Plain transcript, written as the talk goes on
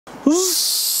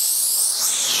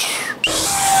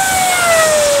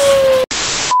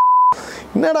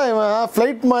என்னடா இவன்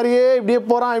ஃப்ளைட் மாதிரியே இப்படியே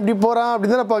போகிறான் இப்படி போகிறான் அப்படி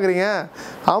தானே பார்க்குறீங்க?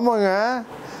 ஆமாங்க.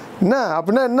 என்ன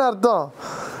அப்படின்னா என்ன அர்த்தம்?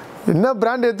 என்ன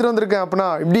பிராண்ட் எடுத்துகிட்டு வந்திருக்கேன் அப்படின்னா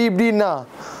இப்படி இப்படின்னா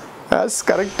எஸ்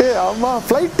கரெக்டு. ஆமாம்,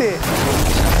 ஃப்ளைட்டு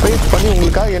வெயிட் பண்ணி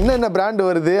உங்களுக்காக என்னென்ன பிராண்ட்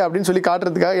வருது அப்படின்னு சொல்லி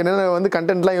காட்டுறதுக்காக என்னென்ன வந்து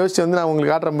கண்டென்ட்லாம் யோசிச்சு வந்து நான்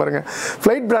உங்களுக்கு காட்டுறேன் பாருங்கள்.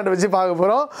 ஃப்ளைட் பிராண்டை வச்சு பார்க்க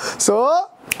போகிறோம். So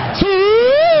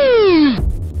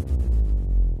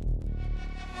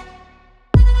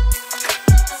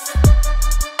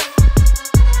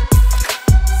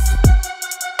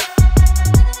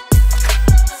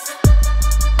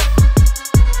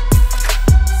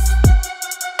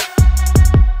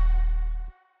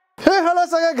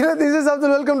this is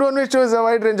Abdul. Welcome to One Shows, a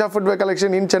wide range of footwear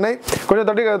collection in Chennai. கொஞ்சம்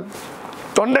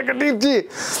தொண்டை கட்டிடுச்சு.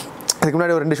 அதுக்கு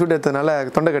முன்னாடி ஒரு 2 ஷூட் எடுத்ததுனால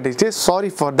தொண்டை கட்டிடுச்சு. Sorry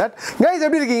for that. கைஸ்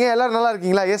எப்படி இருக்கீங்க? எல்லாரும் நல்லா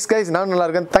இருக்கீங்களா? எஸ் கைஸ், நான் நல்லா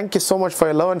இருக்கேன். Thank you so much for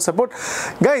your love and support.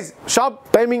 Guys, shop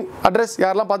timing address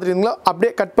யாரெல்லாம் பார்த்துருக்கீங்களோ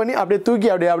அப்படியே கட் பண்ணி அப்படியே தூக்கி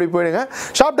அப்படி போயிடுங்க.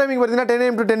 ஷாப் டைமிங் பார்த்தீங்கன்னா 10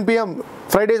 AM to 10 PM.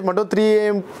 ஃப்ரைடேஸ் மட்டும்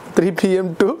 3 PM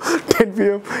to 10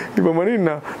 PM. இப்போ மணி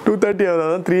என்ன 2:30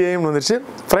 ஆகுது, 3 AM வந்துருச்சு.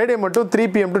 ஃப்ரைடே மட்டும் 3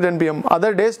 PM to 10 PM.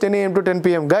 Other days 10 AM to 10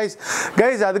 PM.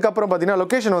 Guys அதுக்கப்புறம் பார்த்தீங்கன்னா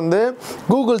லொக்கேஷன் வந்து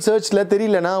கூகுள் சர்ச்சில்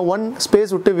தெரியலனா 1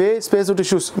 ஸ்பேஸ் விட்டு வே ஸ்பேஸ் விட்டு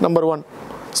ஷூஸ் நம்பர் 1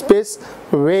 ஸ்பேஸ்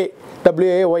வே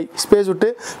WAY ஸ்பேஸ் விட்டு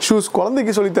ஷூஸ்.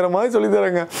 குழந்தைக்கு சொல்லித்தர மாதிரி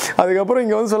சொல்லித்தராங்க. அதுக்கப்புறம்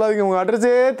இங்கே வந்து சொல்லாதீங்க உங்கள்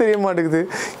அட்ரஸே தெரிய மாட்டேங்குது,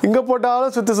 இங்கே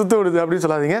போட்டாலும் சுற்று விடுது அப்படின்னு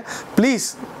சொல்லாதீங்க ப்ளீஸ்.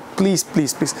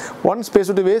 1 ஸ்பேஸ்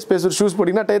விட்டு வே ஸ்பேஸ் விட்டு ஷூஸ்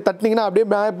போட்டிங்கன்னா தட்டினீங்கன்னா அப்படியே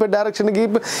மேப் டைரக்ஷனுக்கு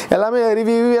இப்போ எல்லாமே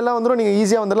ரிவ்யூ எல்லாம் வந்துடும். நீங்கள்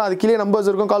ஈஸியாக வந்துடலாம். அது கீழே நம்பர்ஸ்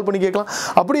இருக்கும், கால் பண்ணி கேட்கலாம்.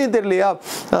 அப்படியே தெரியலையா,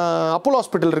 அப்போலோ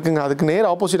ஹாஸ்பிட்டல் இருக்குங்க, அதுக்கு நேர்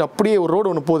ஆப்போசிட் அப்படியே ஒரு ரோடு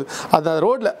ஒன்று போகுது. அந்த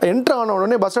ரோட்டில் என்ட்ரு ஆன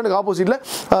உடனே பஸ் ஸ்டாண்டுக்கு ஆப்போசிட்டில்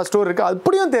ஸ்டோர் இருக்குது.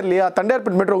 அப்படியும் தெரியலையா,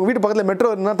 தண்டையார்பேட் மெட்ரோ, உங்கள் வீட்டு பக்கத்தில்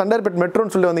மெட்ரோ இருந்தால் தண்டையார்பேட்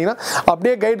மெட்ரோன்னு சொல்லி வந்தீங்கன்னா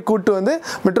அப்படியே கைட் கூப்பிட்டு வந்து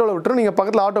மெட்ரோவில் விட்டுரும். நீங்கள்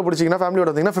பக்கத்தில் ஆட்டோ பிடிச்சிங்கன்னா ஃபேமிலியோட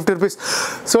வந்தீங்கன்னா 50 rupees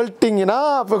சொல்லிட்டீங்கன்னா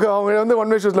அவங்க வந்து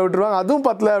 1 way ஷூஸில் விட்டுருவாங்க. அதுவும்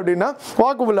பத்தல அப்படின்னா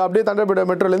வாக்கபிள் அப்படியே தண்டையார்பேட்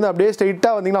மெட்ரோலேருந்து அப்படியே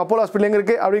ஸ்ட்ரைட்டாக வந்தீங்கன்னா அப்போலோ ஹாஸ்பிட்டல் எங்கே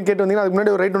இருக்குது அப்படின்னு கேட்டு வந்தீங்கன்னா அதுக்கு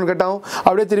முன்னாடி ஒரு ரைட் ஒன்று கட் ஆகும்.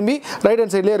 அப்படியே திரும்பி ரைட்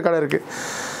ஹேண்ட் சைட்லேயே ஒரு கடை இருக்குது.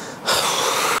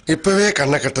 இப்பவே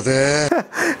கண்ணை கட்டுது.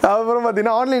 அப்புறம்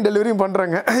பார்த்தீங்கன்னா ஆன்லைன் டெலிவரியும்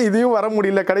பண்ணுறாங்க. இதையும் வர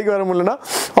முடியல, கடைக்கு வர முடியலன்னா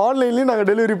ஆன்லைன்லேயும்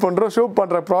நாங்கள் டெலிவரி பண்ணுறோம். ஷோ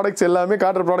பண்ணுற ப்ராடக்ட்ஸ் எல்லாமே,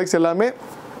 காட்டுற ப்ராடக்ட்ஸ் எல்லாமே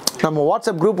நம்ம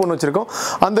வாட்ஸ்அப் குரூப் ஒன்று வச்சுருக்கோம்.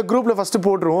 அந்த குரூப்பில் ஃபஸ்ட்டு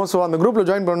போட்டுருவோம். ஸோ அந்த குரூப்பில்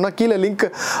ஜாயின் பண்ணணும்னா கீழே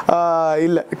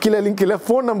லிங்க் இல்லை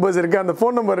ஃபோன் நம்பர்ஸ் இருக்குது. அந்த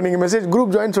ஃபோன் நம்பர் நீங்கள்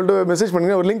குரூப் ஜாயின் சொல்லிட்டு மெசேஜ்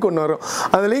பண்ணிங்கன்னா ஒரு லிங்க் ஒன்று வரும்.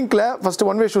 அந்த லிங்க்கில் first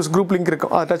one way shoes group link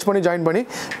இருக்கும். அதை டச் பண்ணி ஜாயின்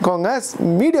பண்ணிக்கோங்க.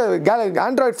 மீடியா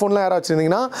ஆண்ட்ராய்ட் ஃபோன்லாம் யாராவது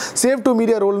வச்சுருந்தீங்கன்னா சேவ் டு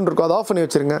மீடியா ரோல்னு இருக்கும், அதை ஆஃப் பண்ணி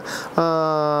வச்சுருங்க.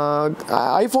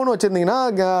 ஐஃபோன் வச்சுருந்தீங்கன்னா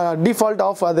டிஃபால்ட்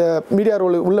ஆஃப், அது மீடியா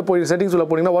ரோல் உள்ளே போய் செட்டிங்ஸ் உள்ள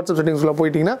போனீங்கன்னா வாட்ஸ்அப் செட்டிங்ஸ் உள்ள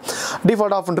போயிட்டீங்கன்னா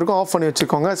டிஃபால்ட் ஆஃப் இருக்கும், ஆஃப் பண்ணி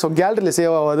வச்சுக்கோங்க. ஸோ கேலரியில்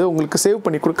சேவ் ஆகாது, உங்களுக்கு சேவ்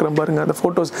பண்ணி கொடுக்குற பாருங்க அந்த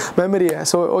ஃபோட்டோஸ் மெமரியை.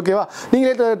 ஸோ ஓகேவா,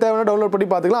 நீங்களே தேவையான டவுன்லோட் பண்ணி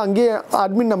பார்த்துக்கலாம். அங்கேயே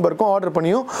அட்மின் நம்பருக்கும் ஆர்டர்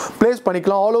பண்ணியும் ப்ளேஸ்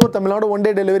பண்ணிக்கலாம். All over Tamil Nadu 1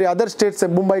 day delivery. Other states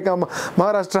Mumbai,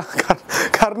 Maharashtra,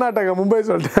 Karnataka, Mumbai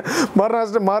சொல்லிட்டேன்,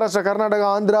 மகாராஷ்டிரா, கர்நாடகா,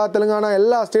 ஆந்திரா, தெலுங்கானா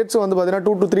எல்லா ஸ்டேட்ஸும் வந்து பார்த்தீங்கன்னா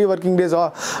 2 to 3 working days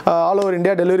all over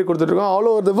India delivery கொடுத்துட்ருக்கோம். ஆல்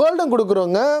ஓவர் த வேர்ல்டும்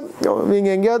கொடுக்குறோங்க.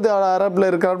 நீங்கள் எங்கேயாவது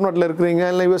அரபு நாட்டில் இருக்கிறீங்க,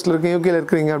 இல்லை யூஎஸில் இருக்கீங்க, யூகேல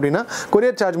இருக்கிறீங்க அப்படின்னா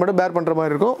கொரியர் சார்ஜ் மட்டும் பேர் பண்ணுற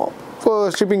மாதிரி இருக்கும்.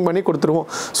 ஷிப்பிங் பண்ணி கொடுத்துருவோம்.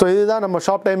 ஸோ இதுதான் நம்ம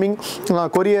ஷாப் டைமிங்,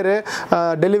 கொரியரு,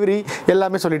 டெலிவரி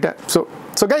எல்லாமே சொல்லிட்டேன்.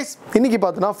 ஸோ கைஸ் இன்றைக்கி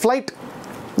பார்த்தோன்னா ஃப்ளைட்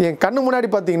என் கண்ணு முன்னாடி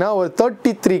பார்த்தீங்கன்னா ஒரு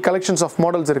 33 கலெக்ஷன்ஸ் ஆஃப்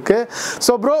மாடல்ஸ் இருக்குது.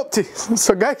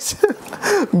 So guys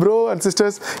bro and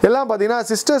sisters எல்லாம் பார்த்தீங்கன்னா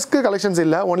சிஸ்டர்ஸ்க்கு கலெக்ஷன்ஸ்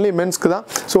இல்லை, ஒன்லி மென்ஸ்க்கு தான்.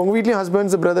 ஸோ உங்கள் வீட்லேயும்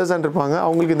ஹஸ்பண்ட்ஸ் பிரதர்ஸ் இருப்பாங்க,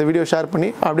 அவங்களுக்கு இந்த வீடியோ ஷேர்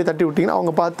பண்ணி அப்படியே தட்டி விட்டிங்கன்னா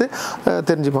அவங்க பார்த்து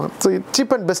தெரிஞ்சுப்பாங்க. So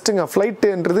cheap and பெஸ்ட்டுங்க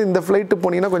ஃப்ளைட்டுன்றது. இந்த ஃப்ளைட்டு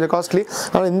போனீங்கன்னா கொஞ்சம் காஸ்ட்லி,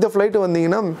 ஆனால் இந்த ஃப்ளைட்டு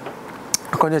வந்தீங்கன்னா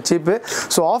கொஞ்சம் சீப்பு.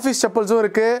 ஸோ ஆஃபீஸ் செப்பல்ஸும்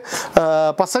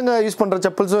இருக்குது, பசங்க யூஸ் பண்ணுற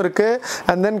செப்பல்ஸும் இருக்குது,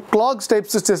 அண்ட் தென் கிளாக்ஸ்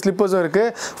டைப்ஸ் ஸ்லிப்பர்ஸும்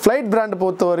இருக்குது. ஃப்ளைட் பிராண்டை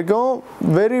பொறுத்த வரைக்கும்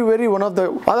வெரி ஒன் ஆஃப் த,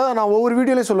 அதாவது நான் ஒவ்வொரு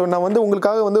வீடியோலையும் சொல்லுவேன், நான் வந்து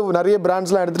உங்களுக்காக வந்து நிறைய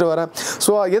பிராண்ட்ஸ்லாம் எடுத்துகிட்டு வரேன்.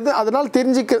 ஸோ அதனால்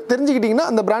தெரிஞ்சுக்கிட்டிங்கன்னா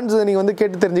அந்த பிராண்ட்ஸ் நீங்கள் வந்து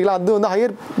கேட்டு தெரிஞ்சுக்கலாம். அது வந்து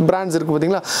ஹையர் பிராண்ட்ஸ் இருக்குது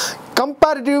பார்த்தீங்களா,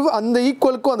 கம்பேரிட்டிவ் அந்த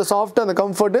ஈக்குவலுக்கும் அந்த சாஃப்ட் அந்த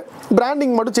கம்ஃபர்ட்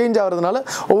பிராண்டிங் மட்டும் சேஞ்ச் ஆகிறதுனால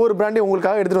ஒவ்வொரு பிராண்டையும்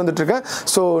உங்களுக்காக எடுத்துகிட்டு வந்துட்டுருக்கேன்.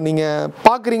 ஸோ நீங்கள்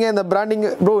பார்க்குறீங்க இந்த பிராண்டிங்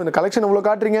ப்ரோ, இந்த கலெக்ஷன் இவ்வளோ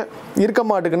காட்டுறீங்க, இருக்க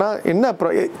மாட்டேங்குன்னா என்ன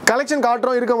கலெக்ஷன்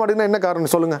காட்டுறோம் இருக்க மாட்டேங்குன்னா என்ன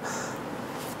காரணம் சொல்லுங்கள்?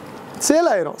 சேல்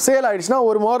ஆகிடுச்சுன்னா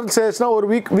ஒரு மாடல் சேல்ஸ்னா ஒரு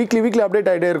வீக்லி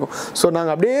அப்டேட் ஆகிட்டே இருக்கும். ஸோ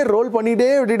நாங்கள் அப்படியே ரோல் பண்ணிகிட்டே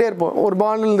விட்டுகிட்டே இருப்போம். ஒரு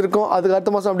மாடல் இருக்கும், அதுக்கு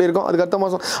அடுத்த மாதம் அப்படி இருக்கும், அதுக்கு அடுத்த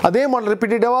மாதம் அதே மாடல்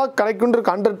ரிப்பீட்டடாக கிடைக்குன்ற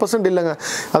 100% இல்லைங்க.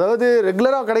 அதாவது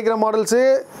ரெகுலராக கிடைக்கிற மாடல்ஸு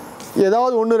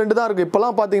ஏதாவது 1-2 தான் இருக்குது.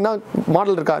 இப்போலாம் பார்த்தீங்கன்னா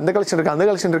மாடல் இருக்கா, இந்த கலெக்ஷன் இருக்கா, அந்த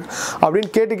கலெக்ஷன் இருக்குது அப்படின்னு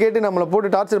கேட்டு நம்மளை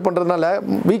போட்டு டார்ச்சர் பண்ணுறதுனால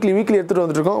வீக்லி எடுத்துகிட்டு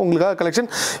வந்துட்டுருக்கோம் உங்களுக்காக கலெக்ஷன்.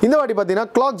 இந்த வாட்டி பார்த்தீங்கன்னா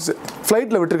கிளாக்ஸ்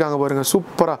ஃப்ளைட்டில் விட்டுருக்காங்க பாருங்கள்,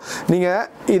 சூப்பராக. நீங்கள்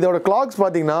இதோட கிளாக்ஸ்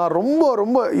பார்த்தீங்கன்னா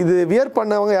ரொம்ப இது வியர்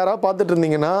பண்ணவங்க யாராவது பார்த்துட்டு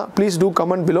இருந்தீங்கன்னா ப்ளீஸ் டூ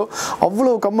கமெண்ட் பிலோ.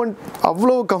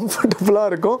 அவ்வளோ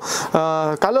கம்ஃபர்டபுளாக இருக்கும்.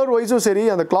 கலர் வைஸும் சரி,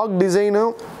 அந்த கிளாக்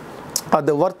டிசைனும்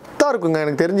அது ஒர்த்தாக இருக்குங்க.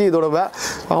 எனக்கு தெரிஞ்சு இதோட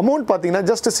அமௌண்ட் பார்த்தீங்கன்னா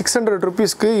ஜஸ்ட் 600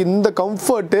 rupeesக்கு இந்த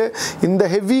கம்ஃபர்ட்டு இந்த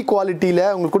ஹெவி குவாலிட்டியில்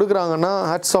உங்களுக்கு கொடுக்குறாங்கன்னா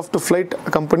hats off to flight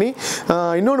company.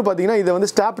 இன்னொன்று பார்த்தீங்கன்னா இதை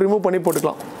வந்து ஸ்டாப் ரிமூவ் பண்ணி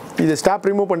போட்டுக்கலாம். இது ஸ்டாப்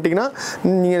ரிமூவ் பண்ணிட்டீங்கன்னா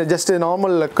நீங்கள் ஜஸ்ட்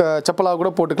நார்மல் செப்பலாக கூட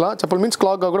போட்டுக்கலாம். செப்பல் மீன்ஸ்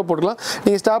கிளாக்காக கூட போட்டுக்கலாம்.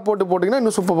 நீங்கள் ஸ்டாப் போட்டிங்கன்னா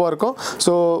இன்னும் சூப்பராக இருக்கும்.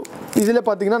 ஸோ இதில்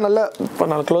பார்த்தீங்கன்னா நல்ல இப்போ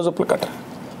நான் க்ளோஸ்அப்பில் காட்டுறேன்.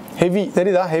 ஹெவி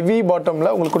தெரியுதா? ஹெவி பாட்டமில்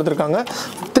உங்களுக்கு கொடுத்துருக்காங்க.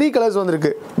 3 கலர்ஸ்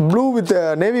வந்துருக்கு. Blue with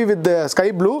navy with sky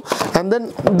blue and then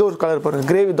இது ஒரு கலர் பாருங்கள்,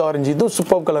 கிரே வித் ஆரஞ்சு. இதுவும்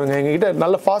சூப்பர் கலருங்க. எங்ககிட்ட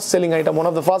நல்ல fast selling item, one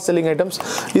of the fast selling items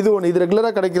இது ஒன்று. இது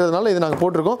ரெகுலராக கிடைக்கிறதுனால இது நாங்கள்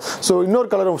போட்டிருக்கோம். ஸோ இன்னொரு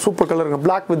கலரும் சூப்பர் கலருங்க,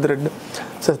 பிளாக் வித் ரெட்.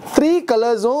 ஸோ 3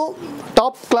 கலர்ஸும்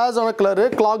டாப் கிளாஸான கலரு.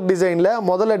 கிளாக் டிசைனில்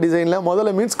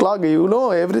முதல்ல மீன்ஸ் கிளாக்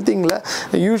எவ்ரிதிங்கில்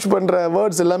யூஸ் பண்ணுற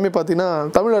வேர்ட்ஸ் எல்லாமே பார்த்தீங்கன்னா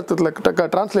தமிழ் அர்த்தத்தில்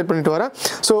ட்ரான்ஸ்லேட் பண்ணிட்டு வரேன்.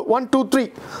 ஸோ 1 2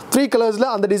 3 கலர்ஸில்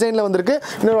அந்த டிசைனில் வந்திருக்கு.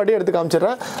 இன்னொரு வாட்டி எடுத்து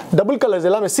காமிச்சிடுறேன். டபுள் கலர்ஸ்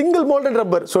எல்லாமே single moulded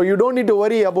rubber. So you don't need to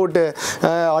worry about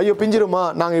ஐயோ பிஞ்சிருமா.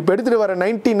 நாங்கள் இப்போ எடுத்துகிட்டு வர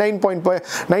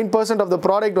 99.9% ஆஃப் த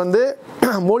ப்ராடக்ட் வந்து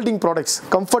மோல்டிங் ப்ராடக்ட்ஸ்,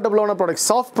 கம்ஃபர்டபுளான ப்ராடக்ட்ஸ்,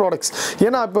 சாஃப்ட் ப்ராடக்ட்ஸ்.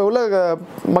 ஏன்னா இப்போ உள்ள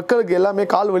மக்களுக்கு எல்லாமே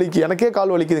கால் வலிக்கு. எனக்கே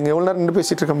கால் வலிக்குதுங்க. எவ்வளோ நேரம் நின்று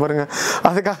பேசிகிட்டு இருக்கேன் பாருங்கள்.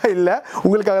 அதுக்காக இல்லை,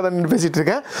 உங்களுக்காக தான் நின்று பேசிகிட்டு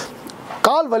இருக்கேன்.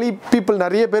 கால் வலி பீப்புள்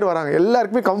நிறைய பேர் வராங்க.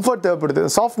 எல்லாருக்குமே கம்ஃபர்ட் தேவைப்படுது,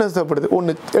 சாஃப்ட்னஸ் தேவைப்படுது.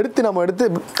 ஒன்று எடுத்து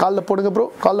காலில் போடுங்க ப்ரோ,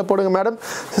 காலில் போடுங்க மேடம்,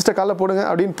 சிஸ்டர் காலில் போடுங்க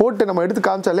அப்படின்னு போட்டு நம்ம எடுத்து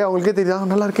காமிச்சாலே அவங்களுக்கே தெரியுது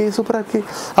நல்லா இருக்கே, சூப்பராக இருக்கே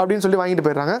அப்படின்னு சொல்லி வாங்கிட்டு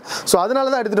போயிடுறாங்க. ஸோ அதனால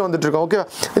தான் எடுத்துகிட்டு வந்துட்டுருக்கோம். ஓகேவா?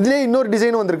 இதுலேயே இன்னொரு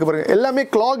டிசைனும் வந்திருக்கு பாருங்க. எல்லாமே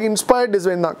கிளாக் இன்ஸ்பயர்ட்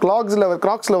டிசைன் தான்.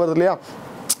 கிராக்ஸில் வருது இல்லையா,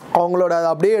 அவங்களோட அதை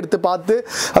அப்படியே எடுத்து பார்த்து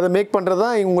அதை மேக் பண்ணுறது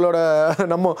தான் இவங்களோட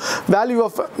நம்ம value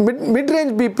of mid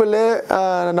range people.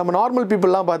 நம்ம நார்மல்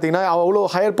பீப்புளெலாம் பார்த்தீங்கன்னா அவ்வளோ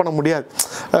ஹையர் பண்ண முடியாது.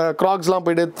 கிராக்ஸ்லாம்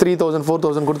போய்ட்டு 3000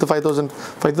 4000 கொடுத்து 5000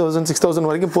 6000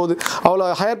 வரைக்கும் போகுது. அவ்வளோ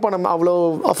அவ்வளோ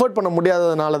அஃபோர்ட் பண்ண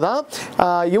முடியாததுனால தான்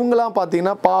இவங்களாம்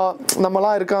பார்த்தீங்கன்னா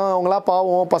நம்மளாம் இருக்கோம், அவங்களாம்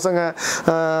பாவம் பசங்க,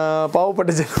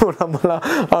 பாவப்பட்ட ஜென்மம் நம்மளாம்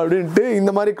அப்படின்ட்டு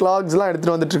இந்த மாதிரி கிளாக்ஸ்லாம்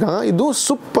எடுத்துகிட்டு வந்துட்டுருக்காங்க. இதுவும்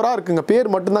சூப்பராக இருக்குங்க.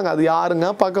 பேர் மட்டும்தாங்க, அது யாருங்க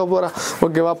பார்க்க போகிறா.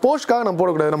 ஓகேவா? போஸ்ட்காக நம்ம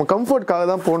போடக்கூடாது, நம்ம கம்ஃபர்ட்காக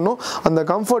தான் போடணும். அந்த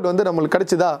கம்ஃபர்ட் வந்து நம்மளுக்கு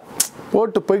கிடைச்சிதா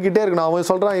போட்டு போய்கிட்டே இருக்கணும். அவன்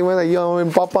சொல்கிறான்,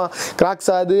 இவன் பாப்பான் கிராக்ஸ்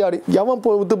ஆகுது அப்படி. எவன்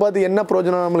ஊற்று பார்த்து என்ன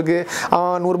பிரயோஜனம் நம்மளுக்கு?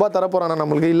 அவன் 100 ரூபாய் தர போகிறானா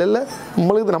நம்மளுக்கு? இல்லை,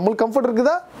 நம்மளுக்கு கம்ஃபர்ட்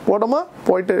இருக்குதா, போட்டோமா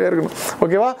போயிட்டே இருக்கணும்.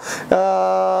 ஓகேவா?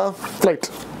 ஃப்ளைட்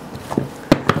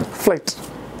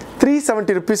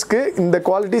 370 rupeesக்கு இந்த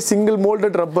குவாலிட்டி சிங்கிள்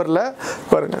மோல்டட் ரப்பரில்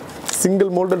பாருங்கள். சிங்கிள்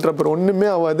மோல்டட் ரப்பர் ஒன்றுமே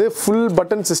ஆகாது. ஃபுல்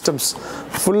பட்டன் சிஸ்டம்ஸ்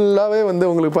ஃபுல்லாகவே வந்து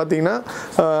உங்களுக்கு பார்த்தீங்கன்னா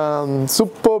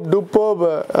சூப்பர் டூப்பர்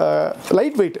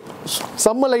லைட் வெயிட்,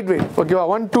 செம்ம லைட் வெயிட். ஓகேவா?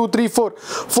 1 2 3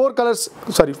 4 கலர்ஸ்,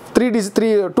 சாரி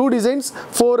 2 டிசைன்ஸ்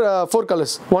 4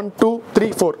 கலர்ஸ் 1 2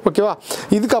 3 4. ஓகேவா?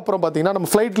 இதுக்கப்புறம் பார்த்தீங்கன்னா நம்ம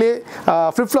ஃப்ளைட்லேயே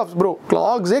ஃப்ளிப் ஃப்ளாப்ஸ் ப்ரோ,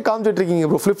 கிளாக்ஸே காமிச்சிட்டு இருக்கீங்க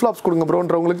ப்ரோ, ஃப்ளிப் ஃப்ளாப்ஸ் கொடுங்க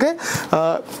ப்ரோன்றவங்களுக்கு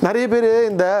நிறைய பேர்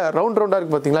இந்த ரவுண்டாக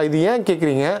இருக்குது பார்த்தீங்களா? இது ஏன்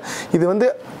கேட்குறீங்க? இது வந்து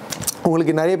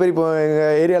உங்களுக்கு நிறைய பேர் இப்போ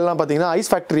எங்கள் ஏரியாலலாம் பார்த்தீங்கன்னா ஐஸ்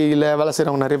ஃபேக்ட்ரியில் வேலை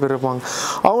செய்கிறவங்க நிறைய பேர் இருப்பாங்க.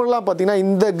 அவங்களாம் பார்த்தீங்கன்னா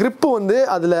இந்த கிரிப்பு வந்து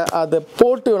அதை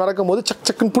போட்டு நடக்கும்போது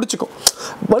சக்குன்னு பிடிச்சிக்கும்,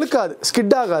 வழுக்காது,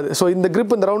 ஸ்கிட் ஆகாது. ஸோ இந்த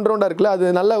கிரிப் இந்த ரவுண்டாக இருக்குல்ல,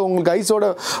 அது நல்லா உங்களுக்கு ஐஸோட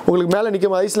உங்களுக்கு மேலே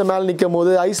நிற்கும், ஐஸில் மேலே நிற்கும்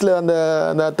போது, ஐஸில்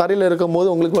அந்த தரையில் இருக்கும் போது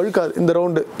உங்களுக்கு வழுக்காது. இந்த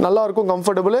ரவுண்டு நல்லாயிருக்கும்,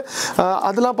 கம்ஃபர்டபுள்.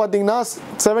 அதெல்லாம் பார்த்தீங்கன்னா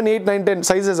 7 8 9 10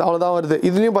 சைஸஸ் அவ்வளோதான் வருது.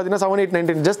 இதுலேயும் பார்த்தீங்கன்னா 7 8 9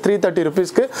 10 ஜஸ்ட் 330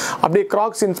 rupeesக்கு அப்படியே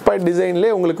கிராக்ஸ் இன்ஸ்பயர்ட்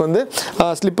டிசைன்லேயே உங்களுக்கு வந்து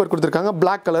ஸ்லிப்பர் கொடுத்துருக்காங்க.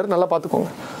 பிளாக் கலர் நல்லா பார்த்துக்கோங்க.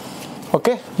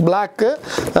 Okay, block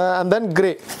and then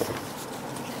grey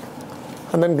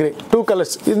and then grey. 2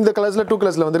 colors. இந்த கலர்ஸில் 2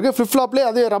 கலர்ஸில் வந்திருக்கு. ஃப்ளிப் ஃப்ளாப்லேயே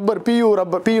அதே ரப்பர்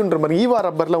பியூன்ற மாதிரி ஈவா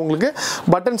ரப்பரில் உங்களுக்கு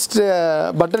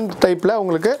பட்டன் டைப்பில்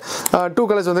உங்களுக்கு 2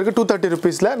 கலர்ஸ் வந்திருக்கு. 230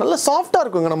 rupeesல நல்லா சாஃப்டாக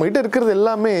இருக்குங்க. நம்மகிட்ட இருக்கிறது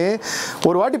எல்லாமே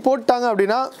ஒரு வாட்டி போட்டாங்க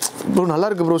அப்படின்னா ப்ரோ நல்லா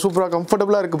இருக்குது ப்ரோ, சூப்பராக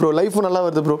கம்ஃபர்டபுளாக இருக்குது ப்ரோ, லைஃபும் நல்லா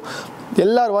வருது ப்ரோ,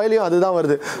 எல்லார் வாயிலையும் அதுதான்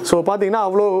வருது. ஸோ பார்த்தீங்கன்னா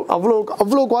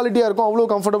அவ்வளோ குவாலிட்டியாக இருக்கும், அவ்வளோ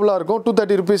கம்ஃபர்டபுளாக இருக்கும்.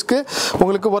 230 rupeesக்கு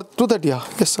உங்களுக்கு ஒர்த்.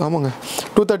 230 எஸ் ஆமாங்க,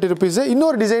 230 rupees.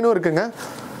 இன்னொரு டிசைனும் இருக்குங்க,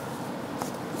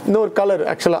 இன்னொரு கலர்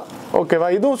ஆக்சுவலாக. ஓகேவா?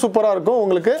 இதுவும் சூப்பராக இருக்கும்,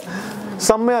 உங்களுக்கு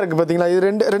செம்மையாக இருக்குது. பார்த்தீங்களா? இது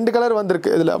ரெண்டு கலர் வந்திருக்கு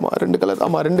இதில். ஆமாம்,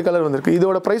 2 கலர் வந்திருக்கு.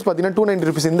 இதோட ப்ரைஸ் பார்த்தீங்கன்னா 290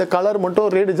 rupees. இந்த கலர் மட்டும்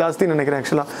ரேட்டு ஜாஸ்தின்னு நினைக்கிறேன்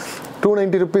ஆக்சுவலாக.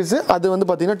 290 rupees. அது வந்து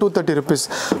பார்த்தீங்கன்னா 230 rupees.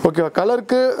 ஓகேவா?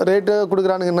 கலருக்கு ரேட்டு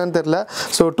கொடுக்குறானுங்க என்னன்னு தெரில.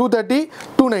 ஸோ 230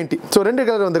 290. ஸோ 2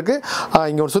 கலர் வந்திருக்கு.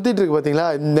 இங்கே ஒரு சுற்றிட்டு இருக்குது பார்த்தீங்களா?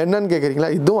 என்னன்னு கேட்குறீங்களா?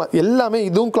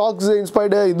 இதுவும் கிளாக்ஸ்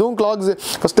இன்ஸ்பயர்டு, இதுவும் கிளாக்ஸ்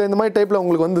ஃபஸ்ட்டு இந்த மாதிரி டைப்பில்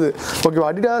உங்களுக்கு வந்தது. ஓகேவா?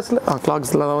 அடிடாஸில்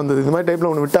கிளாக்ஸில் தான் வந்தது. இந்த மாதிரி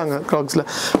டைப்பில் ஒன்று விட்டாங்க கிளாக்ஸில்.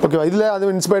 ஓகேவா? இதில்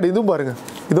அது இன்ஸ்பயர்டு. இதுவும் பாருங்கள்,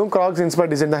 இதுவும் கிளாக்ஸ்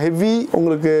இன்ஸ்பயர்ட் டிசைன் தான். ஹெவி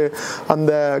உங்களுக்கு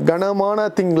அந்த கனமான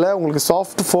திங்கில் உங்களுக்கு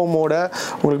சாஃப்ட் ஃபோமோட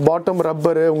உங்களுக்கு பாட்டம்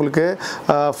ரப்பரு உங்களுக்கு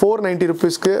 490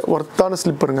 rupeesக்கு ஒர்த்தான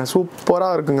ஸ்லிப்பருங்க.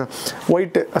 சூப்பராக இருக்குங்க.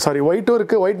 ஒயிட்டும்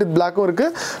இருக்குது, ஒயிட் வித் பிளாக்கும்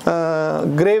இருக்குது,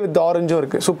 கிரே வித் ஆரஞ்சும்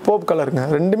இருக்குது. சூப்பர் கலருங்க,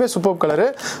 ரெண்டுமே சூப்பர் கலரு.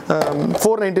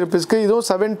 490 rupeesக்கு. இதுவும்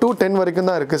 7 to 10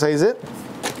 வரைக்கும் தான் இருக்குது சைஸு.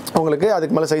 உங்களுக்கு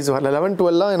அதுக்கு மேலே சைஸ் வரல 11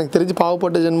 12 எனக்கு தெரிஞ்சு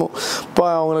பாவப்பட்ட ஜென்மம் இப்போ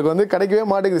அவங்களுக்கு வந்து கிடைக்கவே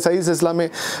மாட்டேங்குது சைஸஸ் எல்லாமே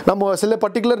நம்ம சில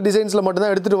பர்டிகுலர் டிசைன்ஸில்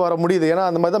மட்டும்தான் எடுத்துகிட்டு வர முடியுது ஏன்னா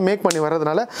அந்த மாதிரி தான் மேக் பண்ணி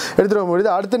வரதுனால எடுத்துகிட்டு வர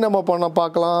முடியுது அடுத்து நம்ம பண்ண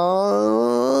பார்க்கலாம்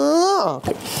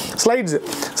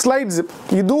ஸ்லைட்ஸ்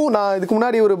இதுவும் நான் இதுக்கு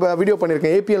முன்னாடி ஒரு வீடியோ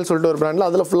பண்ணியிருக்கேன் ஏபிஎல் சொல்லிட்டு ஒரு பிராண்டில்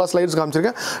அதில் ஃபுல்லாக ஸ்லைட்ஸ்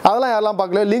காமிச்சிருக்கேன் அதெல்லாம் யாரெல்லாம்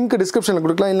பார்க்கல லிங்க் டிஸ்கிரிப்ஷனில்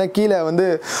கொடுக்கலாம் இல்லை கீழே வந்து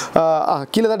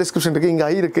கீழே தான் டிஸ்கிரிப்ஷன் இருக்குது இங்கே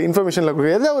இருக்குது இன்ஃபர்மேஷனில்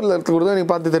கொடுக்குது எதாவது ஒரு இடத்துல கொடுத்தா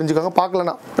நீங்கள் பார்த்து தெரிஞ்சுக்கோங்க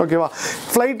பார்க்கலனா ஓகேவா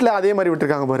ஃப்ளைட்டில் அதே மாதிரி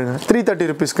விட்டுருக்காங்க பாருங்கள் 330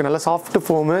 rupeesக்கு நல்ல சாஃப்ட்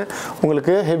ஃபோமு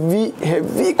உங்களுக்கு heavy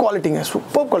குவாலிட்டிங்க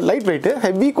super light weight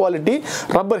heavy quality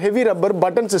heavy rubber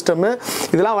button system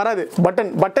இதெல்லாம் வராது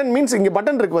பட்டன் மீன்ஸ் இங்கே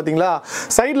பட்டன் இருக்குது பார்த்தீங்களா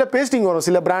சைடில் பேஸ்டிங் வரும்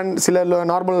சில பிராண்ட் சில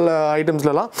நார்மல்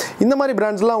ஐட்டம்ஸ்லாம் இந்த மாதிரி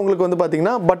பிராண்ட்ஸ்லாம் உங்களுக்கு வந்து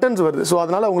பார்த்தீங்கன்னா பட்டன்ஸ் வருது ஸோ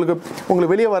அதனால்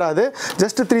உங்களுக்கு வெளியே வராது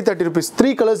ஜஸ்ட் 330 rupees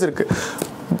 3 கலர்ஸ் இருக்குது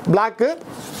black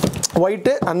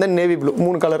white and then navy blue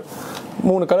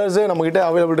 3 colours நம்மகிட்ட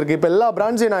அவைலபிள் இருக்குது இப்போ எல்லா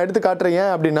பிராண்ட்ஸையும் நான் எடுத்து காட்டுறேன் ஏன்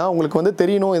அப்படின்னா உங்களுக்கு வந்து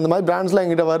தெரியணும் இந்த மாதிரி பிராண்ட்ஸ்லாம்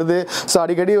எங்கிட்ட வருது ஸோ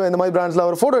அடிக்கடி இந்த மாதிரி பிராண்ட்ஸில்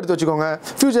ஒரு ஃபோட்டோ எடுத்து வச்சுக்கோங்க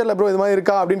ஃபியூச்சரில் ப்ரோ இது மாதிரி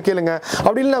இருக்கா அப்படின்னு கேளுங்க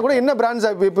அப்படி இல்லைனா கூட என்ன பிராண்ட்ஸ்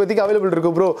இப்போதைக்கு அவைலபிள்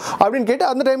இருக்குது ப்ரோ அப்படின்னு கேட்டு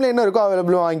அந்த டைமில் என்ன இருக்கோ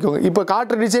அவைலபிளும் வாங்கிக்கோங்க இப்போ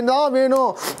காட்டுற டிசைன் தான் வேணும்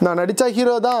நான் நடித்தா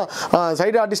ஹீரோ தான்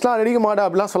சைடு ஆர்டிஸ்ட்லாம் நடிக்க மாட்டேன்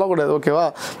அப்படிலாம் சொல்லக்கூடாது ஓகேவா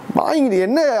வாங்கிட்டு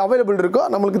என்ன அவைலபிள் இருக்கோ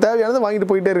நம்மளுக்கு தேவையானது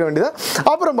வாங்கிட்டு போயிட்டே இருக்க வேண்டியது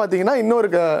அப்புறம் பார்த்தீங்கன்னா இன்னொரு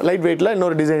லைட் வெயிட்டில்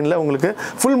இன்னொரு டிசைனில் உங்களுக்கு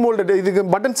ஃபுல் மோல்டு இதுக்கு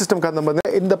பட்டன் சிஸ்டம் காரணம்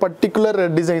பார்த்தீங்கன்னா இந்த பர்டிகுலர்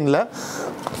டிசைனில்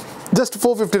ஜஸ்ட்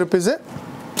 450 rupees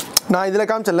நான் இதில்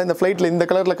காமிச்சல இந்த ஃப்ளைட்டில் இந்த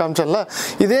கலரில் காமிச்சல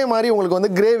இதே மாதிரி உங்களுக்கு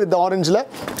வந்து கிரே வித் ஆரஞ்சில்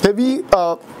ஹெவி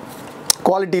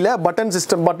குவாலிட்டியில் பட்டன்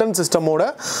சிஸ்டமோட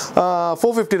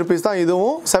 450 rupees தான்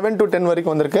இதுவும் 7 to 10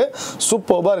 வரைக்கும் வந்திருக்கு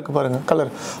சூப்பர்பாக இருக்குது பாருங்கள்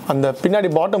கலர் அந்த பின்னாடி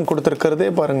பாட்டம் கொடுத்துருக்கிறதே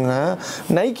பாருங்கள்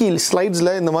நைக்கி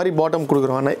ஸ்லைட்ஸில் இந்த மாதிரி பாட்டம்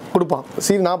கொடுப்பான்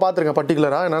நான் பார்த்துருக்கேன்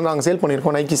பர்டிகுலராக ஏன்னா நாங்கள் சேல்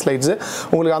பண்ணியிருக்கோம் நைக்கி ஸ்லைட்ஸு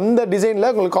உங்களுக்கு அந்த டிசைனில்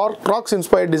உங்களுக்கு கிராக்ஸ்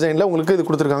இன்ஸ்பயர்ட் டிசைனில் உங்களுக்கு இது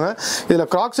கொடுத்துருக்காங்க இதில்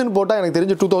கிராக்ஸ்ன்னு போட்டால் எனக்கு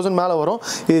தெரிஞ்சு 2000 மேலே வரும்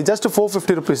இது ஜஸ்ட்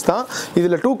 450 rupees தான்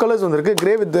இதில் 2 கலர்ஸ் வந்திருக்கு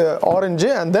grey with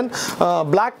orange and then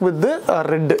black with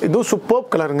red இதுவும் சூப்பர்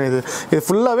கலருங்க இது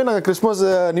ஃபுல்லாகவே நாங்கள் கிறிஸ்மஸ்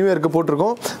நியூ இயருக்கு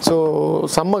போட்டிருக்கோம் ஸோ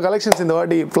செம்ம கலெக்ஷன்ஸ் இந்த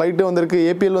வாட்டி ஃப்ளைட்டு வந்திருக்கு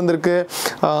ஏபிஎல் வந்திருக்கு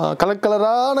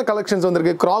கலரான கலெக்ஷன்ஸ்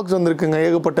வந்திருக்கு கிராக்ஸ் வந்திருக்குங்க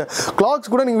ஏகப்பட்ட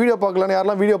கிளாக்ஸ் கூட நீங்கள் வீடியோ பார்க்கலாம்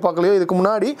யாரெல்லாம் வீடியோ பார்க்கலையோ இதுக்கு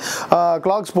முன்னாடி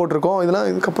கிளாக்ஸ் போட்டிருக்கோம் இதெல்லாம்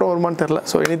இதுக்கப்புறம் வருமானு தெரில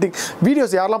ஸோ எனிதிங்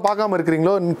வீடியோஸ் யாரெல்லாம் பார்க்காம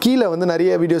இருக்கிறீங்களோ கீழே வந்து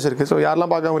நிறைய வீடியோஸ் இருக்குது ஸோ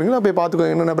யாரெல்லாம் பார்க்காம இருக்கீங்களோ போய்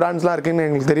பார்த்துக்கோங்க என்னென்ன பிராண்ட்ஸ்லாம் இருக்குன்னு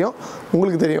எங்களுக்கு தெரியும்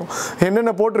உங்களுக்கு தெரியும்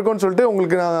என்னென்ன போட்டிருக்கோன்னு சொல்லிட்டு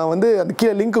உங்களுக்கு நான் வந்து அது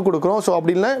கீழே லிங்க் கொடுக்குறோம் ஸோ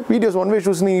அப்படி இல்லை வீடியோஸ் ஒன் வே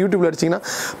ஷூஸ் நீங்கள் யூடியூப்ல அடிச்சிங்கன்னா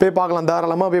போய் பார்க்கலாம்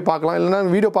தாராளமாக போய் பார்க்கலாம் இல்லைனா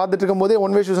வீடியோ பார்த்துட்டு இருக்கும்போதே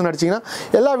ஒன் வே ஷூஸ் அடிச்சிங்கன்னா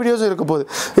எல்லா வீடியோஸும் இருக்க போகுது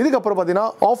இதுக்கப்புறம் பார்த்தீங்கன்னா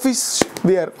ஆஃபீஸ்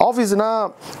வியர் ஆஃபீஸ்னா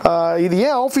இது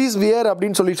ஏன் ஆஃபீஸ் வியர்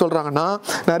அப்படின்னு சொல்கிறாங்கன்னா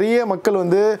நிறைய மக்கள்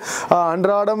வந்து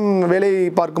அன்றாடம் வேலை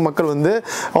பார்க்கும் மக்கள் வந்து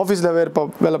ஆஃபீஸில்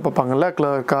வேலை பார்ப்பாங்கல்ல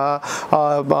கிளர்க்கா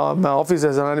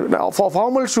ஆஃபீஸர்ஸ்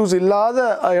ஃபார்மல் ஷூஸ் இல்லாத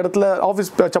இடத்துல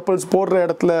ஆஃபீஸ் செப்பல்ஸ் போடுற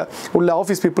இடத்துல உள்ள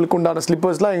ஆஃபீஸ் பீப்புளுக்கு உண்டான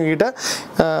ஸ்லிப்பர்ஸ்லாம் எங்ககிட்ட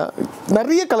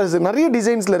நிறைய கலர்ஸ் நிறைய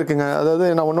டிசைன்ஸில் இருக்குங்க அதாவது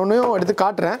நான் ஒன்றையும் எடுத்து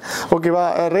காட்டுறேன் ஓகேவா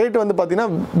ரேட் வந்து பார்த்தீங்கன்னா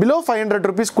பிலோ 500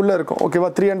 rupeesக்குள்ளே இருக்கும் ஓகேவா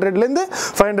 300லேருந்து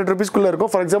 500 rupeesக்குள்ளே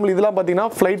இருக்கும் ஃபார் எக்ஸாம்பிள் இதெல்லாம் பார்த்தீங்கன்னா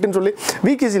ஃப்ளைட்டுன்னு சொல்லி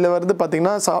விகேசியில் வருது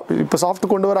பார்த்தீங்கன்னா இப்போ சாஃப்ட்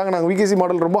கொண்டு வராங்க நாங்கள் விகேசி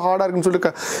மாடல் ரொம்ப ஹார்டாக இருக்குன்னு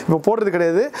சொல்லிட்டு இப்போ போடுறது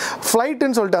கிடையாது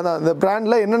ஃப்ளைட்டுன்னு சொல்லிட்டு அதான் அந்த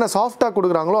பிராண்டில் என்னென்ன சாஃப்டாக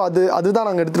கொடுக்குறாங்களோ அதுதான்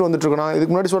நாங்கள் எடுத்துகிட்டு வந்துட்டுருக்கோம் நான்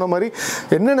இதுக்கு முன்னாடி சொன்ன மாதிரி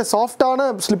என்னென்ன சாஃப்டான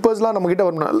ஸ்லிப்பர்ஸ்லாம் நம்மகிட்ட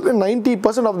வரும்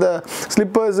 90% ஆஃப் த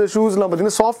ஸ்லிப்பர்ஸ் ஷூஸ்லாம்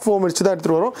பார்த்தீங்கன்னா சாஃப்ட் ஃபோம் வச்சு தான்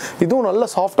எடுத்துகிட்டு வரும் இதுவும் நல்ல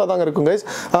சாஃப்டாக தாங்க இருக்கும் கைஸ்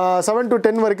 7 to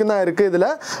 10 வரைக்கும் தான் இருக்குது இதில்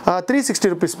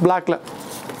 360 rupees பிளாக்ல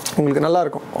உங்களுக்கு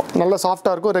நல்லாயிருக்கும் நல்லா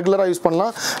சாஃப்டாக இருக்கும் ரெகுலராக யூஸ்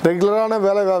பண்ணலாம் ரெகுலரான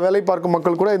வேலை பார்க்கும்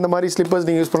மக்கள் கூட இந்த மாதிரி ஸ்லிப்பர்ஸ்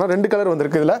நீங்கள் யூஸ் பண்ணலாம் 2 கலர்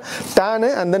வந்திருக்கு இதில் டேனு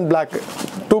அண்ட் தென் பிளாக்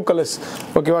 2 கலர்ஸ்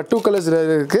ஓகேவா 2 கலர்ஸ்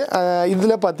இருக்குது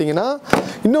இதில் பார்த்தீங்கன்னா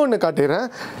இன்னொன்று காட்டிடுறேன்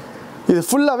இது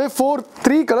ஃபுல்லாகவே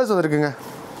 3 கலர்ஸ் வந்திருக்குங்க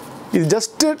இது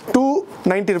ஜஸ்ட்டு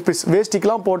 290 rupees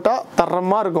வேஸ்டிக்கெலாம் போட்டால்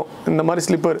தரமாக இருக்கும் இந்த மாதிரி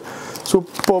ஸ்லிப்பர்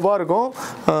சூப்பராக இருக்கும்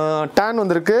டேன்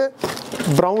வந்திருக்கு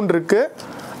ப்ரௌன் இருக்குது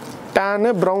tan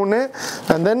brown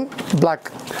and then black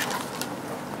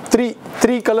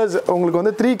three colours உங்களுக்கு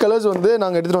வந்து 3 கலர்ஸ் வந்து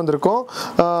நாங்கள் எடுத்துகிட்டு வந்திருக்கோம்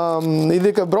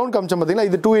இதுக்கு ப்ரௌன் காமிச்சோம் பார்த்தீங்கன்னா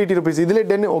இது 280 rupees இதில்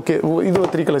 10 ஓகே இது ஒரு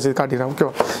 3 கலர்ஸ் இது காட்டிடுறேன்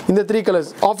ஓகேவா இந்த 3 கலர்ஸ்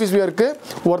ஆஃபீஸ் வியருக்கு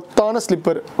ஒர்த்தான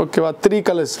ஸ்லிப்பர் ஓகேவா 3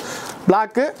 colours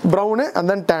block brown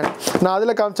and then tan நான்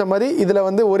அதில் காமிச்ச மாதிரி இதில்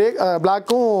வந்து ஒரே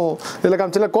பிளாக்கும் இதில்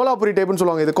காமிச்சல கோலாபுரி டைப்புன்னு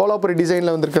சொல்லுவாங்க இது கோலாபுரி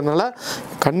டிசைனில் வந்துருக்கிறதுனால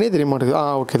கண்ணே தெரிய மாட்டேங்குது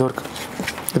ஓகே இது இருக்குது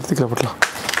எடுத்துக்கலாம் போட்டலாம்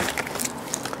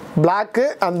பிளாக்கு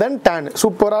அண்ட் தென் டேன்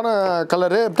சூப்பரான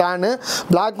கலரு டேனு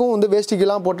பிளாக்கும் வந்து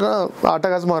வேஸ்டிக்கெல்லாம் போட்டோன்னா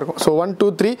அட்டகாசமாக இருக்கும் ஸோ 1 2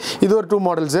 3 இது ஒரு 2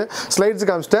 மாடல்ஸு ஸ்லைட்ஸ்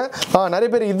காமிச்சிட்டேன் நிறைய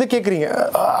பேர் இது கேட்குறீங்க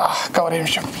கவரே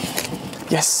நிமிஷம்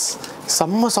எஸ்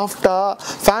செம்ம சாஃப்டாக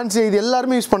ஃபேன்சி இது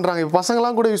எல்லாருமே யூஸ் பண்ணுறாங்க. இப்போ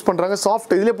பசங்களாம் கூட யூஸ் பண்ணுறாங்க.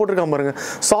 சாஃப்ட் இதிலே போட்டிருக்காங்க பாருங்கள்,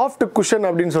 சாஃப்ட் குஷன்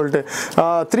அப்படின்னு சொல்லிட்டு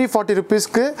 340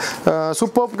 rupeesக்கு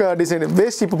சூப்பர் டிசைன்.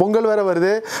 வேஸ்ட் இப்போ பொங்கல் வேறு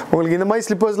வருது, உங்களுக்கு இந்த மாதிரி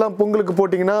ஸ்லிப்பர்ஸ்லாம் பொங்கலுக்கு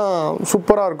போட்டிங்கன்னா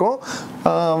சூப்பராக இருக்கும்.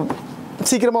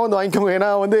 சீக்கிரமாக வந்து வாங்கிக்கோங்க. ஏன்னா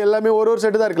வந்து எல்லாமே ஒரு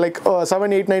செட்டு தான் இருக்குது. லைக்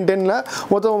 7, 8, 9, 10ல்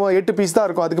மொத்தம் 8 பீஸ் தான்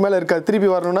இருக்கும். அதுக்கு மேலே இருக்காது. திருப்பி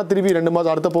வரணும்னா திருப்பி 2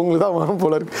 மாதம் அடுத்த பொங்கல் தான் வரும்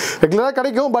போல இருக்குது. ரெகுலராக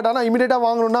கிடைக்கும், பட் ஆனால் இமீடியட்டாக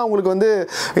வாங்கணும்னா உங்களுக்கு வந்து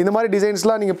இந்த மாதிரி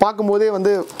டிசைன்ஸ்லாம் நீங்கள் பார்க்கும்போதே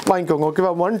வந்து வாங்கிக்கோங்க.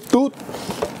 ஓகேவா? 1,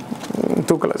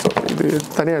 2 கலர்ஸ். இது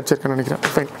தனியாக வச்சுருக்கேன்னு நினைக்கிறேன்.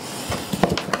 ஃபைன்,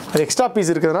 அது எக்ஸ்ட்ரா பீஸ்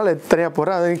இருக்கிறதுனால தனியாக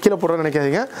போடுறேன், அது கீழே போடுறேன்னு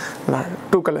நினைக்காதீங்க.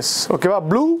 2 கலர்ஸ். ஓகேவா?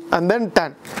 Blue and then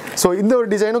tan. So இந்த ஒரு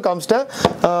டிசைனும் காமிச்சிட்டேன்.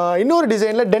 இன்னொரு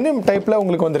டிசைனில் டெனிம் டைப்பில்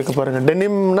உங்களுக்கு வந்திருக்கு பாருங்கள்.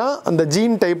 டெனிம்னா அந்த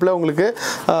ஜீன் டைப்பில் உங்களுக்கு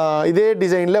இதே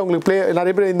டிசைனில் உங்களுக்கு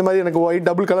நிறைய பேர் இந்த மாதிரி எனக்கு ஒயிட்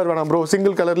டபுள் கலர் வேணாம் ப்ரோ,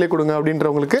 சிங்கிள் கலர்லேயே கொடுங்க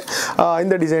அப்படின்றவங்களுக்கு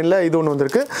இந்த டிசைனில் இது ஒன்று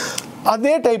வந்திருக்கு.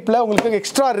 அதே டைப்பில் உங்களுக்கு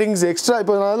எக்ஸ்ட்ரா ரிங்ஸ் எக்ஸ்ட்ரா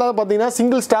இப்போ அதெல்லாம் பார்த்தீங்கன்னா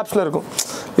சிங்கிள் ஸ்டாப்ஸில் இருக்கும்.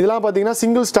 இதெல்லாம் பார்த்தீங்கன்னா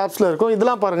சிங்கிள் ஸ்டாப்ஸில் இருக்கும்.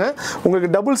 இதெல்லாம் பாருங்கள் உங்களுக்கு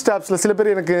டபுள் ஸ்டாப்ஸில். சில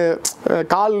பேர் எனக்கு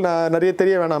கால் நிறைய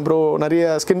தெரிய வேணாம் ப்ரோ, நிறைய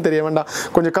ஸ்கின் தெரிய வேண்டாம்,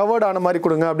 கொஞ்சம் கவர்ட் ஆன மாதிரி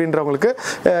கொடுங்க அப்படின்றவங்களுக்கு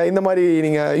இந்த மாதிரி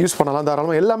நீங்கள் யூஸ் பண்ணலாம்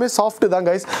தாராளமாக. எல்லாமே சாஃப்ட் தான்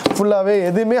கைஸ், ஃபுல்லாகவே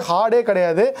எதுவுமே ஹார்டே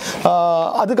கிடையாது.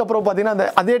 அதுக்கப்புறம் பார்த்தீங்கன்னா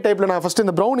அதே டைப்பில் நான் ஃபஸ்ட்டு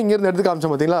இந்த ப்ரௌன் இங்கேருந்து எடுத்து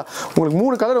காமிச்சேன் பார்த்தீங்களா, உங்களுக்கு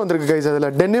 3 கலர் வந்திருக்கு கைஸ்.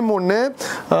 அதில் டெனிம் ஒன்று,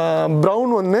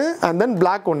 ப்ரௌன் ஒன்று அண்ட் தென்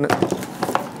பிளாக் ஒன்று.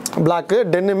 பிளாக்கு,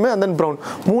 டெனிம்மு அண்ட் தென் ப்ரௌன்,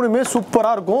 3மே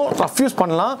சூப்பராக இருக்கும். ரஃப் யூஸ்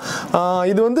பண்ணலாம்.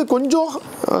 இது வந்து கொஞ்சம்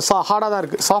ஹார்டாக தான்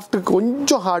இருக்குது. சாஃப்ட்டுக்கு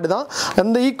கொஞ்சம் ஹார்டு தான்.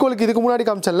 அந்த ஈக்குவலுக்கு இதுக்கு முன்னாடி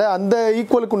காமிச்சல அந்த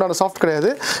ஈக்குவலுக்கு உண்டான சாஃப்ட்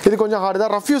கிடையாது. இது கொஞ்சம் ஹார்டு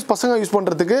தான். ரஃப் யூஸ் பசங்க யூஸ்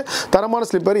பண்ணுறதுக்கு தரமான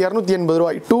ஸ்லிப்பர். 280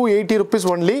 ரூபாய், 280 rupees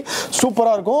ஒன்லி.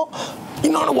 சூப்பராக இருக்கும்.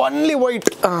 இன்னொன்று ஒன்லி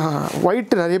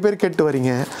ஒயிட் நிறைய பேர் கேட்டு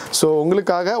வரீங்க. ஸோ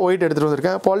உங்களுக்காக ஒயிட் எடுத்துகிட்டு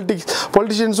வந்திருக்கேன்.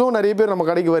 பொலிட்டிஷியன்ஸும் நிறைய பேர் நம்ம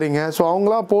கடைக்கு வரீங்க. ஸோ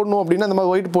அவங்களாம் போடணும் அப்படின்னா அந்த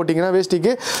மாதிரி ஒயிட் போட்டிங்கன்னா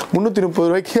வேஸ்டிக்கு 330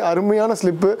 ரூபாய்க்கு அருமையான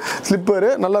ஸ்லிப்பரு.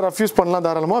 நல்லா ரஃப் யூஸ் பண்ணலாம்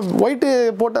தாராளமாக. ஒயிட்டு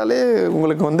போட்டாலே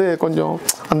உங்களுக்கு வந்து கொஞ்சம்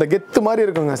அந்த கெத்து மாதிரி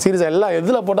இருக்குங்க. சீரியஸாக எல்லாம்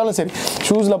எதில் போட்டாலும் சரி,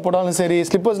 ஷூஸில் போட்டாலும் சரி,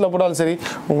 ஸ்லிப்பர்ஸில் போட்டாலும் சரி,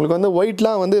 உங்களுக்கு வந்து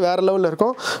ஒயிட்லாம் வந்து வேறு லெவலில்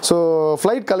இருக்கும். ஸோ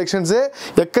ஃப்ளைட் கலெக்ஷன்ஸு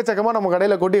எக்கச்சக்கமாக நம்ம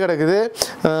கடையில் கொட்டி கிடக்குது.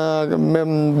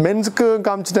 மென்ஸுக்கு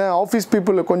காமிச்சிட்டேன், ஆஃபீஸ்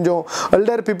பீப்புள் கொஞ்சம்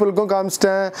எல்டர் பீப்புளுக்கும்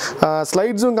காமிச்சிட்டேன்,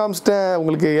 ஸ்லைட்ஸும் காமிச்சிட்டேன்.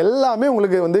 உங்களுக்கு எல்லாமே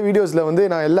உங்களுக்கு வந்து வீடியோஸில் வந்து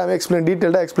நான் எல்லாமே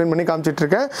டீட்டெயில்டாக எக்ஸ்பிளைன் பண்ணி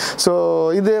காமிச்சிட்ருக்கேன். ஸோ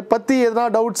இது பற்றி எதனா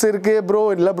டவுட்ஸ் இருக்குது ப்ரோ,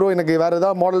 இல்லை ப்ரோ எனக்கு வேறு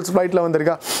ஏதாவது மாடல்ஸ் ஃப்ளைட்டில்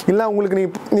வந்திருக்கா, இல்லை உங்களுக்கு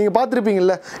நீங்கள்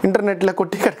பார்த்துருப்பீங்கல்ல இன்டர்நெட்டில்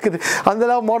கொட்டி கிடக்குது,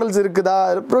 அதெல்லாம் மாடல்ஸ் இருக்குதா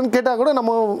அப்புறம் கேட்டால் கூட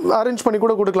நம்ம அரேஞ்ச் பண்ணி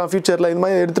கூட கொடுக்கலாம் ஃபியூச்சரில். இந்த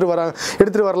மாதிரி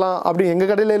எடுத்துகிட்டு வரலாம் அப்படி. எங்கள்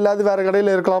கடையில் இல்லாத வேறு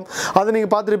கடையில் இருக்கலாம், அதை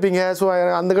நீங்கள் பார்த்துருப்பீங்க. ஸோ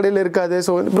அந்த கடையில் இருக்காது.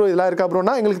 ஸோ ப்ரோ இதெல்லாம் இருக்கா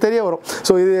ப்ரோனா எங்களுக்கு தெரிய வரும்.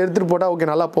 ஸோ இது எடுத்துகிட்டு போட்டால் ஓகே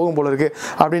நல்லா போகும் போல இருக்குது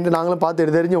அப்படின்ட்டு நாங்களும் பார்த்து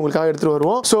தெரிஞ்சு உங்களுக்காக எடுத்துகிட்டு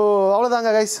வருவோம். ஸோ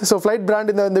அவ்வளோதாங்க கைஸ். ஸோ ஃப்ளைட்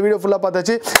பிராண்ட் இந்த வீடியோ ஃபுல்லாக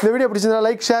பார்த்தாச்சு. இந்த வீடியோ பிடிச்சிருந்தா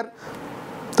லைக் ஷேர்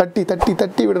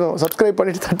தட்டி விடணும், சப்ஸ்கிரைப்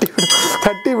பண்ணிவிட்டு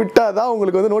தட்டி விட்டால் தான்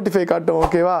உங்களுக்கு வந்து நோட்டிஃபை காட்டும்.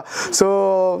 ஓகேவா? So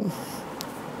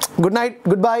good night,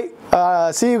 goodbye,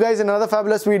 see you guys in another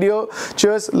fabulous video.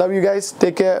 Cheers, love you guys,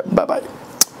 take care, bye.